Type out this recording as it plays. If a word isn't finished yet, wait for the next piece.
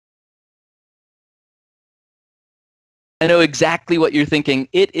I know exactly what you're thinking.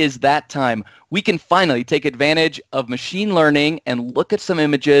 It is that time. We can finally take advantage of machine learning and look at some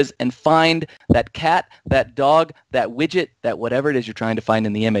images and find that cat, that dog, that widget, that whatever it is you're trying to find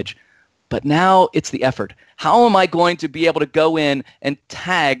in the image. But now it's the effort. How am I going to be able to go in and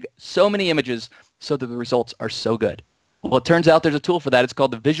tag so many images so that the results are so good? Well, it turns out there's a tool for that. It's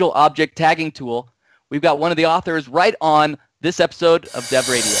called the Visual Object Tagging Tool. We've got one of the authors right on this episode of Dev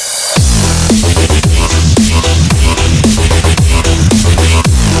Radio.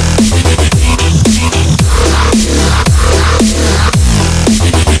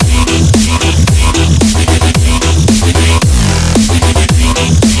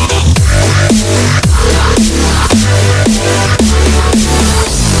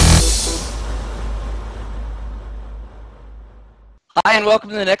 Hi, and welcome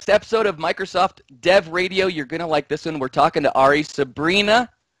to the next episode of Microsoft Dev Radio. You're going to like this one. We're talking to Ari. Sabrina,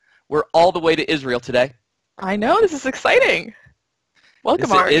 we're all the way to Israel today. I know. This is exciting.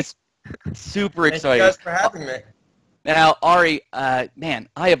 Welcome, Ari. It's super exciting. Thank you guys for having me. Now, Ari, man,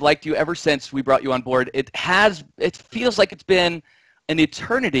 I have liked you ever since we brought you on board. It feels like it's been an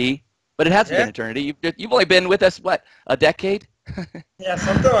eternity, but it hasn't been eternity. You've only been with us, what, a decade? Yeah,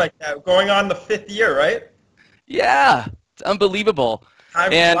 something like that. Going on the 5th year, right? Yeah. It's unbelievable.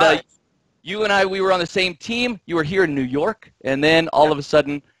 And you and I, we were on the same team. You were here in New York, and then all of a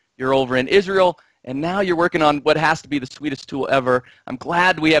sudden you're over in Israel, and now you're working on what has to be the sweetest tool ever. I'm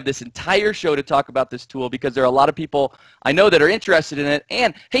glad we have this entire show to talk about this tool because there are a lot of people I know that are interested in it,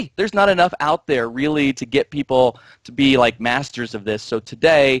 and hey, there's not enough out there really to get people to be like masters of this. So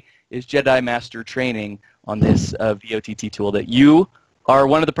today is Jedi Master Training on this VOTT tool that you are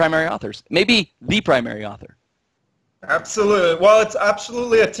one of the primary authors, maybe the primary author. Absolutely. Well, it's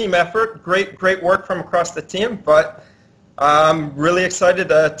absolutely a team effort. Great work from across the team, but I'm really excited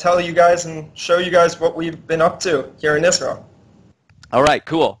to tell you guys and show you guys what we've been up to here in Israel. All right,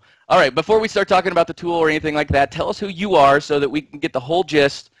 cool. All right, before we start talking about the tool or anything like that, tell us who you are so that we can get the whole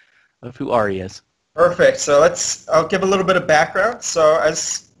gist of who Ari is. Perfect. So I'll give a little bit of background. So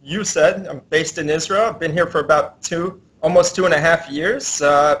as you said, I'm based in Israel. I've been here for about almost 2.5 years.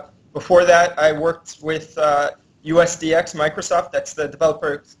 Before that, I worked with USDX Microsoft. That's the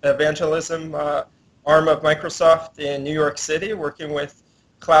developer evangelism arm of Microsoft in New York City, working with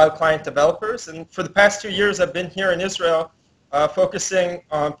cloud client developers. And for the past 2 years, I've been here in Israel focusing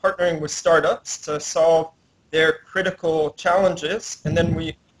on partnering with startups to solve their critical challenges. And then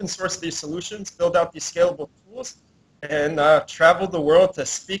we open source these solutions, build out these scalable tools, and travel the world to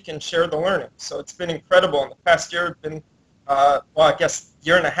speak and share the learning. So it's been incredible. In the past year, it's been, I guess,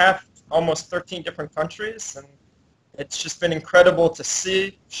 1.5 years, almost 13 different countries. And it's just been incredible to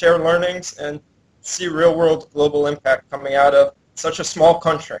see, share learnings, and see real-world global impact coming out of such a small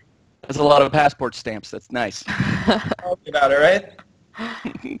country. That's a lot of passport stamps. That's nice. Tell me about it,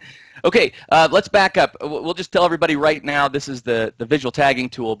 right? Okay, let's back up. We'll just tell everybody right now this is the visual tagging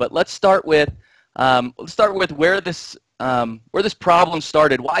tool, but let's start with where this problem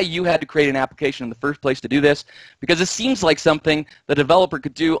started, why you had to create an application in the first place to do this, because it seems like something the developer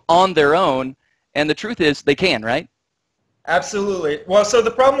could do on their own, and the truth is they can, right? Absolutely. Well, so the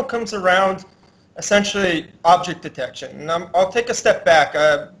problem comes around essentially object detection. And I'll take a step back,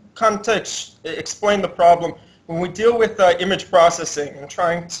 kind of to explain the problem. When we deal with image processing and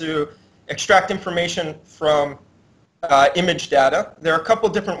trying to extract information from image data, there are a couple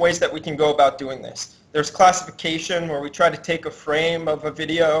different ways that we can go about doing this. There's classification, where we try to take a frame of a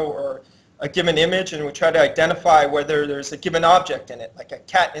video or a given image and we try to identify whether there's a given object in it, like a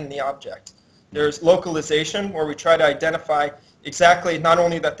cat in the object. There's localization, where we try to identify exactly not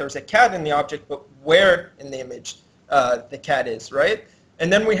only that there's a cat in the object, but where in the image the cat is, right?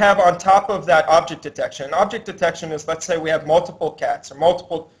 And then we have on top of that object detection. Object detection is, let's say we have multiple cats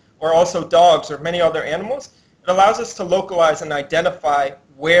or also dogs or many other animals. It allows us to localize and identify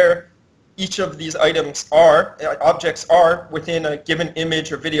where each of these objects are within a given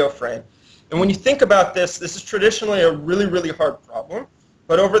image or video frame. And when you think about this is traditionally a really, really hard problem.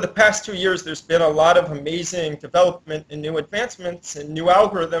 But over the past 2 years, there's been a lot of amazing development and new advancements and new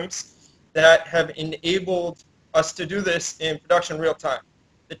algorithms that have enabled us to do this in production real time.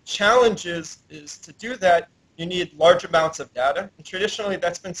 The challenge is to do that, you need large amounts of data. And traditionally,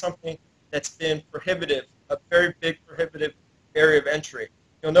 that's been something that's been prohibitive, a very big prohibitive barrier of entry.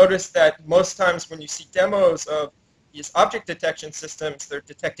 You'll notice that most times when you see demos of these object detection systems, they're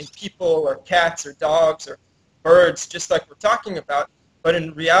detecting people or cats or dogs or birds, just like we're talking about. But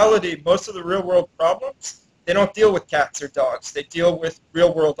in reality, most of the real-world problems, they don't deal with cats or dogs. They deal with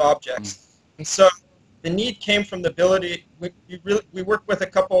real-world objects. And so the need came from the ability, we worked with a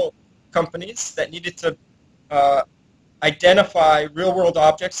couple companies that needed to identify real-world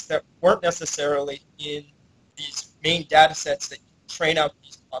objects that weren't necessarily in these main data sets that you train out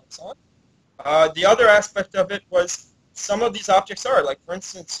these models on. The other aspect of it was some of these objects are, like for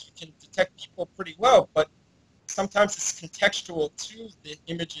instance, you can detect people pretty well, but sometimes it's contextual to the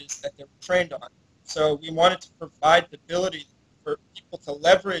images that they're trained on. So we wanted to provide the ability for people to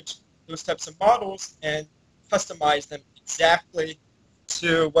leverage those types of models and customize them exactly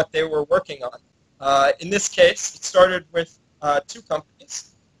to what they were working on. In this case, it started with two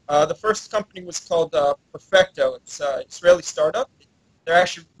companies. The first company was called Perfecto. It's an Israeli startup. They're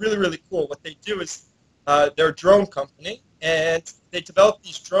actually really, really cool. What they do is they're a drone company, and they develop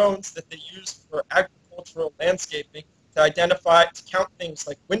these drones that they use for agricultural landscaping to identify, to count things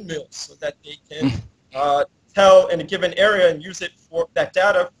like windmills so that they can tell in a given area and use it for that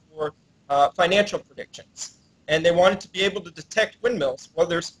data for financial predictions. And they wanted to be able to detect windmills. Well,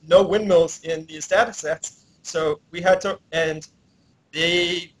 there's no windmills in these data sets, so we had to, and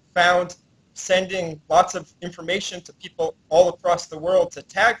they found sending lots of information to people all across the world to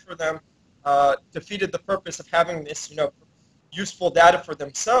tag for them defeated the purpose of having this, useful data for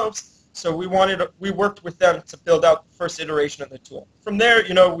themselves. So we worked with them to build out the first iteration of the tool. From there,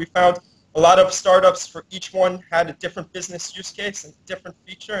 we found a lot of startups. For each one had a different business use case and a different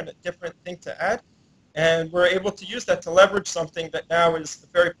feature and a different thing to add. And we're able to use that to leverage something that now is a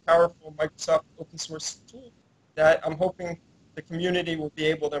very powerful Microsoft open source tool that I'm hoping the community will be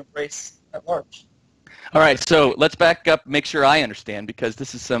able to embrace at large. All right, so let's back up, make sure I understand, because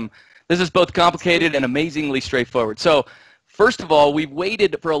this is both complicated and amazingly straightforward. So first of all, we've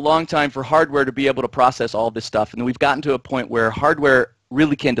waited for a long time for hardware to be able to process all this stuff, and we've gotten to a point where hardware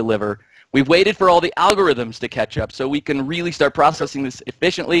really can deliver. We've waited for all the algorithms to catch up so we can really start processing this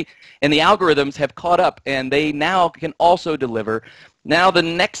efficiently, and the algorithms have caught up, and they now can also deliver. Now the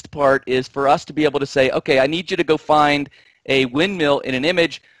next part is for us to be able to say, okay, I need you to go find a windmill in an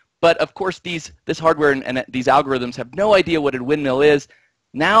image, but of course this hardware and these algorithms have no idea what a windmill is.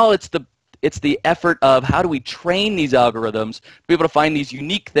 Now it's the effort of how do we train these algorithms to be able to find these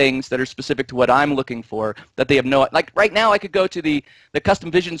unique things that are specific to what I'm looking for, that they have no, like right now I could go to the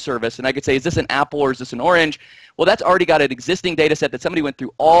Custom Vision Service and I could say, is this an apple or is this an orange? Well, that's already got an existing data set that somebody went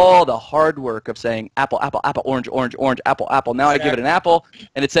through all the hard work of saying apple, apple, apple, orange, orange, orange, apple, apple. Now I give it an apple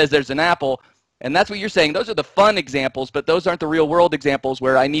and it says there's an apple. And that's what you're saying. Those are the fun examples, but those aren't the real world examples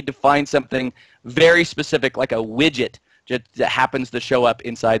where I need to find something very specific like a widget that happens to show up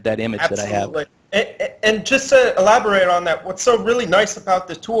inside that image that I have. And just to elaborate on that, what's so really nice about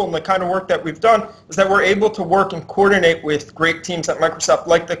the tool and the kind of work that we've done is that we're able to work and coordinate with great teams at Microsoft,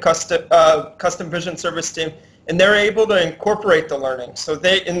 like the Custom Vision Service team, and they're able to incorporate the learning. So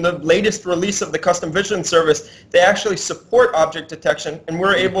in the latest release of the Custom Vision Service, they actually support object detection, and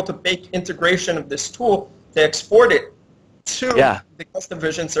we're able to bake integration of this tool to export it to the Custom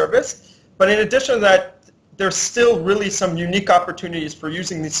Vision Service. But in addition to that, there's still really some unique opportunities for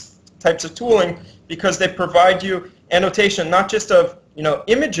using these types of tooling because they provide you annotation not just of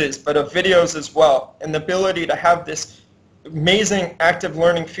images but of videos as well, and the ability to have this amazing active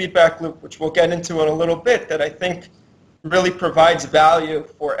learning feedback loop, which we'll get into in a little bit, that I think really provides value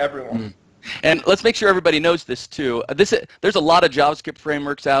for everyone. And let's make sure everybody knows this too. There's a lot of JavaScript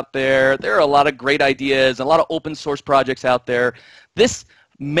frameworks out there. There are a lot of great ideas, a lot of open source projects out there. This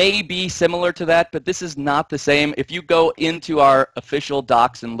may be similar to that, but this is not the same. If you go into our official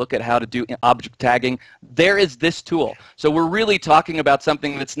docs and look at how to do object tagging, there is this tool. So we're really talking about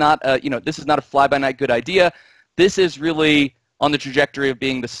something that's not, this is not a fly-by-night good idea. This is really on the trajectory of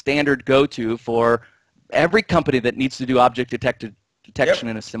being the standard go-to for every company that needs to do object detection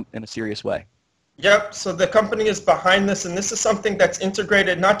in a serious way. Yep, so the company is behind this, and this is something that's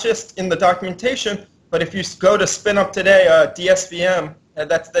integrated not just in the documentation, but if you go to spin up today DSVM,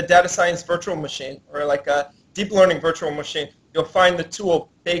 that's the data science virtual machine, or like a deep learning virtual machine, you'll find the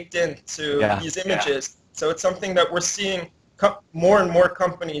tool baked into these images. So it's something that we're seeing more and more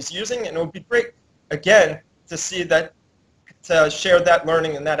companies using, and it would be great, again, to see that, to share that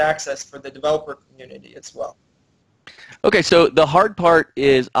learning and that access for the developer community as well. Okay, so the hard part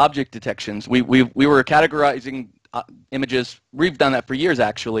is object detections. We were categorizing images. We've done that for years,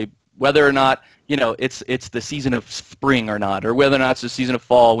 actually, whether or not it's the season of spring or not, or whether or not it's the season of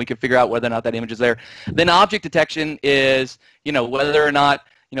fall. We can figure out whether or not that image is there. Then object detection is whether or not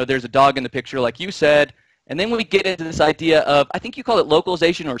there's a dog in the picture, like you said. And then we get into this idea of, I think you call it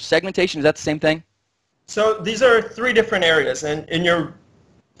localization or segmentation. Is that the same thing? So these are three different areas, and you're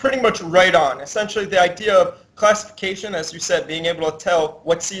pretty much right on. Essentially, the idea of classification, as you said, being able to tell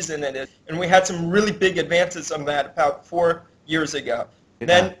what season it is. And we had some really big advances on that about 4 years ago. Yeah.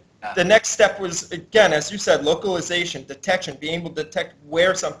 Then the next step was, again, as you said, localization, detection, being able to detect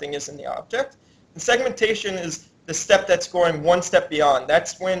where something is in the object. And segmentation is the step that's going one step beyond.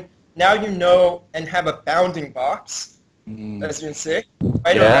 That's when now you know and have a bounding box, as you can see,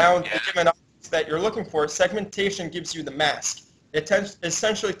 right around the given objects that you're looking for. Segmentation gives you the mask. It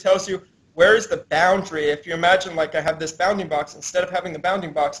essentially tells you where is the boundary. If you imagine, like, I have this bounding box, instead of having the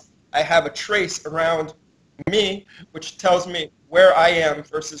bounding box, I have a trace around me, which tells me where I am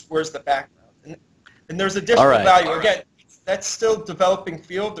versus where's the background. And there's additional value. Again, that's still developing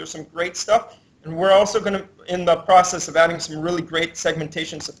field. There's some great stuff. And we're also going to, in the process of adding some really great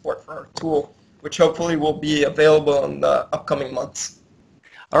segmentation support for our tool, which hopefully will be available in the upcoming months.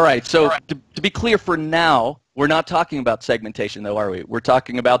 All right. So to be clear, for now, we're not talking about segmentation, though, are we? We're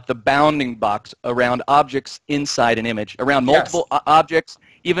talking about the bounding box around objects inside an image, around multiple objects,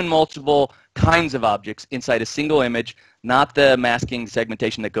 even multiple kinds of objects inside a single image, not the masking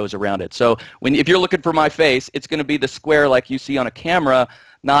segmentation that goes around it. So if you're looking for my face, it's going to be the square like you see on a camera,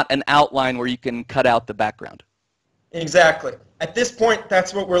 not an outline where you can cut out the background. Exactly. At this point,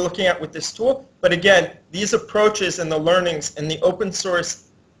 that's what we're looking at with this tool. But again, these approaches and the learnings and the open source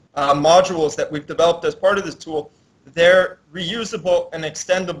modules that we've developed as part of this tool, they're reusable and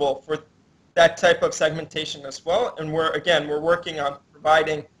extendable for that type of segmentation as well. And we're working on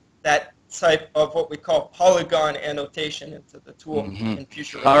providing that type of what we call polygon annotation into the tool in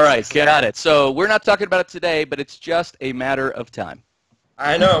future releases. All right, got it. So we're not talking about it today, but it's just a matter of time.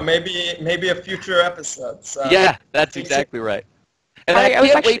 I know, maybe a future episode. So yeah, that's exactly right. And I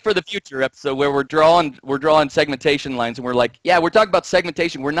can't wait for the future episode where we're drawing segmentation lines, and we're like, yeah, we're talking about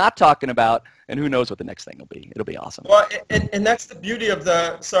segmentation. We're not talking about, and who knows what the next thing will be. It'll be awesome. Well, and that's the beauty of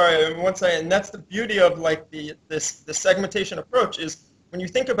and that's the beauty of like the segmentation approach is when you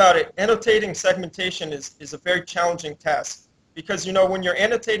think about it, annotating segmentation is a very challenging task because, you know, when you're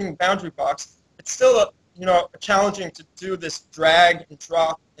annotating boundary box, it's still challenging to do this drag and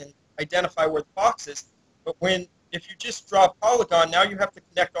drop and identify where the box is. But if you just draw a polygon, now you have to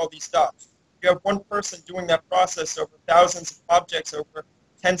connect all these dots. You have one person doing that process over thousands of objects, over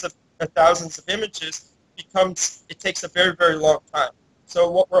tens of thousands of images. It takes a very, very long time.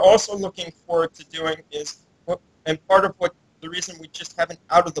 So what we're also looking forward to doing is, and part of the reason we just haven't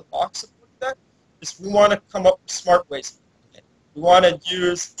out-of-the-box looked at that is we want to come up with smart ways of doing it. We want to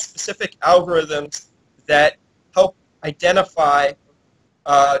use specific algorithms that help identify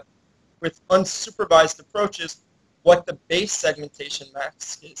with unsupervised approaches what the base segmentation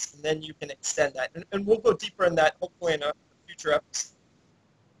mask is, and then you can extend that. And we'll go deeper in that hopefully in a future episode.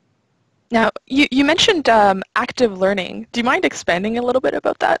 Now, you mentioned active learning. Do you mind expanding a little bit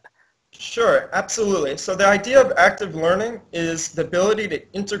about that? Sure, absolutely. So the idea of active learning is the ability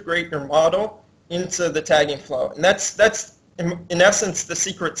to integrate your model into the tagging flow. And that's in essence the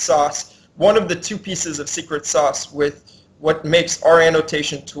secret sauce, one of the two pieces of secret sauce with what makes our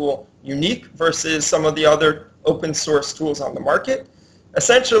annotation tool unique versus some of the other open source tools on the market.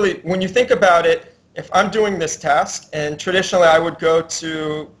 Essentially, when you think about it, if I'm doing this task, and traditionally I would go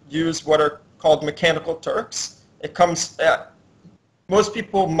to use what are called mechanical Turks. Most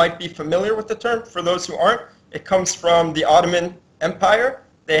people might be familiar with the term. For those who aren't, it comes from the Ottoman Empire.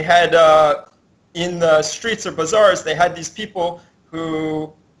 They had, in the streets or bazaars, they had these people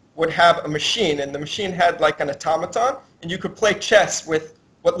who would have a machine, and the machine had like an automaton, and you could play chess with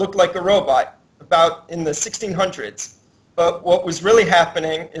what looked like a robot about in the 1600s. But what was really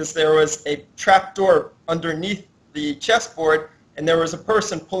happening is there was a trapdoor underneath the chessboard, and there was a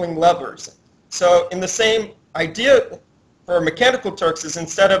person pulling levers. So in the same idea for mechanical Turks is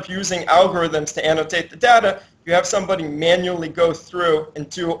instead of using algorithms to annotate the data, you have somebody manually go through and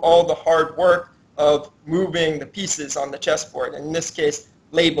do all the hard work of moving the pieces on the chessboard, and in this case,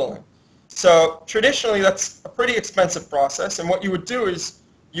 labeling. So traditionally, that's a pretty expensive process, and what you would do is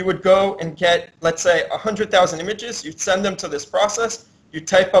you would go and get, let's say, 100,000 images. You'd send them to this process. You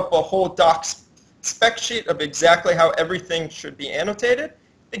type up a whole doc spec sheet of exactly how everything should be annotated.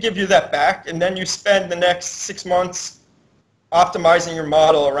 They give you that back, and then you spend the next 6 months optimizing your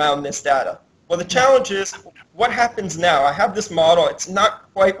model around this data. Well, the challenge is, what happens now? I have this model. It's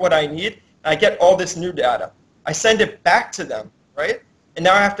not quite what I need. I get all this new data. I send it back to them, right? And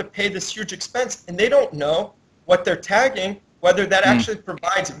now I have to pay this huge expense, and they don't know what they're tagging, whether that actually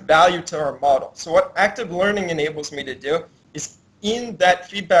provides value to our model. So what active learning enables me to do is in that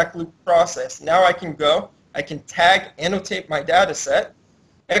feedback loop process, now I can tag, annotate my data set,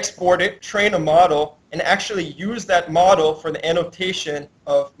 export it, train a model, and actually use that model for the annotation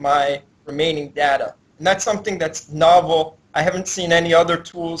of my remaining data. And that's something that's novel. I haven't seen any other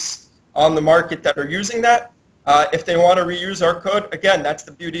tools on the market that are using that. If they want to reuse our code, again, that's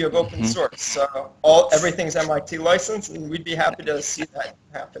the beauty of open source. So everything's MIT licensed, and we'd be happy to see that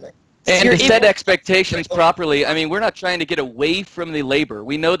happening. And to set expectations properly, I mean, we're not trying to get away from the labor.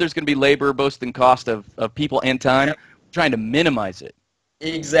 We know there's going to be labor, both in cost of people and time. Yep. We're trying to minimize it.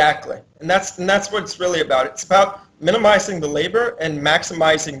 Exactly. And that's what it's really about. It's about minimizing the labor and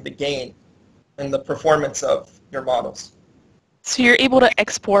maximizing the gain and the performance of your models. So you're able to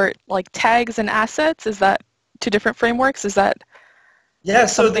export like tags and assets? Is that to different frameworks? Is that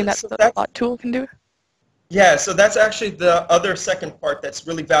something that the VOTT tool can do? Yeah, so that's actually the other second part that's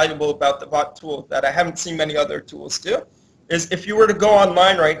really valuable about the VOTT tool that I haven't seen many other tools do, is if you were to go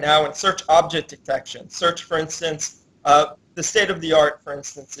online right now and search object detection, search, for instance, the state-of-the-art, for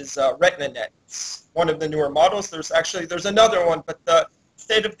instance, is RetinaNet. It's one of the newer models. There's another one, but the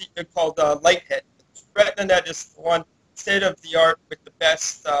state-of-the-art called Lighthead. RetinaNet is the one state-of-the-art with the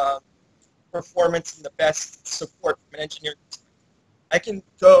best performance and the best support from an engineering perspective. I can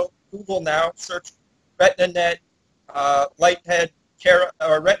go Google now, search RetinaNet, Lighthead,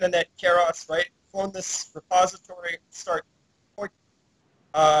 or RetinaNet, Keras, right? Clone this repository, start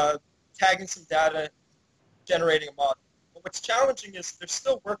tagging some data, generating a model. But what's challenging is there's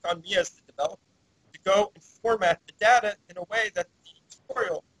still work on me as the developer to go and format the data in a way that the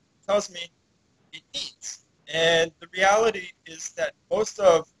tutorial tells me it needs. And the reality is that most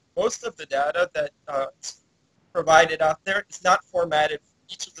of the data that is provided out there is not formatted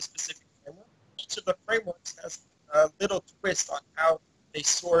for each of the specific frameworks. Each of the frameworks has a little twist on how they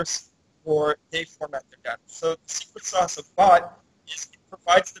source or they format their data. So the secret sauce of VOTT is it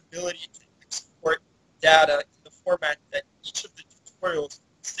provides the ability to export data in the format that each of the tutorials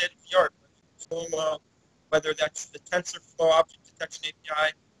is state-of-the-art, whether that's the Tensorflow object detection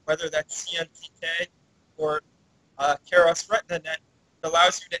API, whether that's CNTK, or Keras RetinaNet, it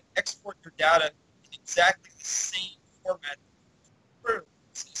allows you to export your data in exactly the same format.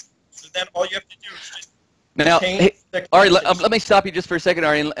 So then all you have to do is just change Ari, let me stop you just for a second,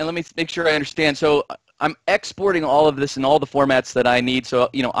 Ari, and let me make sure I understand. So I'm exporting all of this in all the formats that I need. So,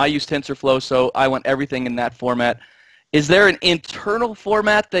 I use TensorFlow, so I want everything in that format. Is there an internal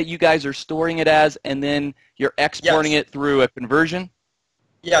format that you guys are storing it as, and then you're exporting it through a conversion?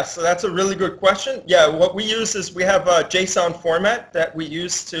 Yeah, so that's a really good question. Yeah, what we use is we have a JSON format that we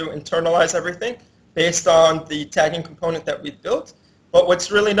use to internalize everything based on the tagging component that we've built. But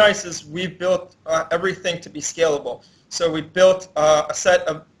what's really nice is we've built everything to be scalable. So we built a set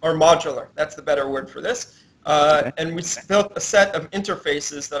of, or modular, that's the better word for this, and we built a set of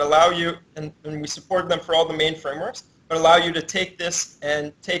interfaces that allow you, and we support them for all the main frameworks, but allow you to take this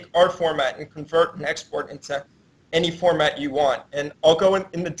and take our format and convert and export into any format you want. And I'll go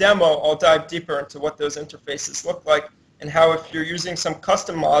in the demo, I'll dive deeper into what those interfaces look like and how if you're using some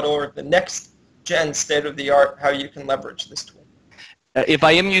custom model or the next gen state-of-the-art, how you can leverage this tool. If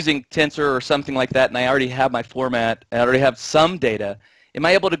I am using Tensor or something like that and I already have my format, I already have some data, am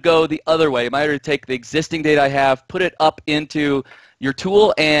I able to go the other way? Am I able to take the existing data I have, put it up into your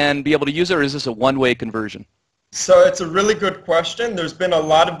tool and be able to use it, or is this a one-way conversion? So it's a really good question. There's been a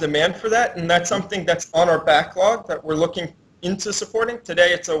lot of demand for that, and that's something that's on our backlog that we're looking into supporting. Today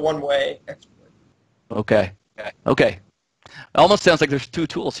it's a one-way export. Okay. It almost sounds like there's two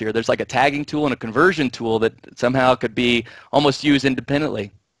tools here. There's like a tagging tool and a conversion tool that somehow could be almost used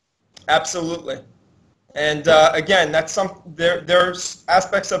independently. Absolutely. And again, that's there's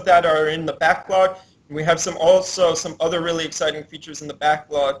aspects of that are in the backlog. We have some other really exciting features in the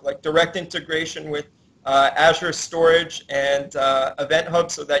backlog, like direct integration with Azure Storage and Event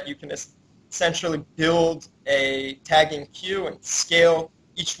Hub, so that you can essentially build a tagging queue and scale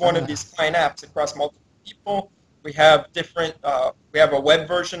each one of these client apps across multiple people. We have we have a web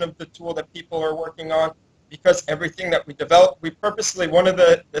version of the tool that people are working on, because everything that we develop, one of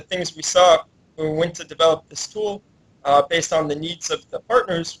the things we saw when we went to develop this tool, based on the needs of the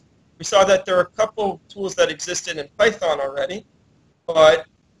partners, we saw that there are a couple of tools that existed in Python already, but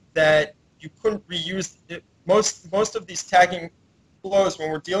that you couldn't reuse it. Most of these tagging flows, when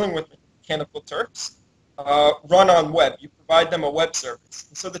we're dealing with Mechanical Turks, run on web. You provide them a web service.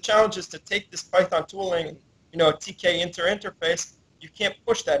 And so the challenge is to take this Python tooling and a TK interface, you can't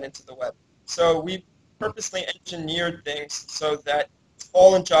push that into the web. So we purposely engineered things so that it's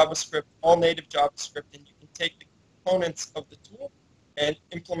all in JavaScript, all native JavaScript, and you can take the components of the tool and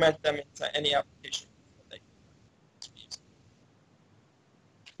implement them into any application that they can use.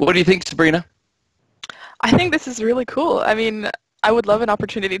 What do you think, Sabrina? I think this is really cool. I mean, I would love an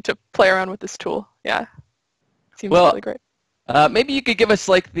opportunity to play around with this tool. Yeah, seems really great. Maybe you could give us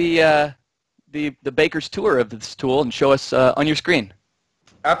like the baker's tour of this tool and show us on your screen.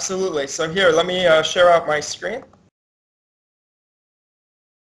 Absolutely. So here, let me share out my screen.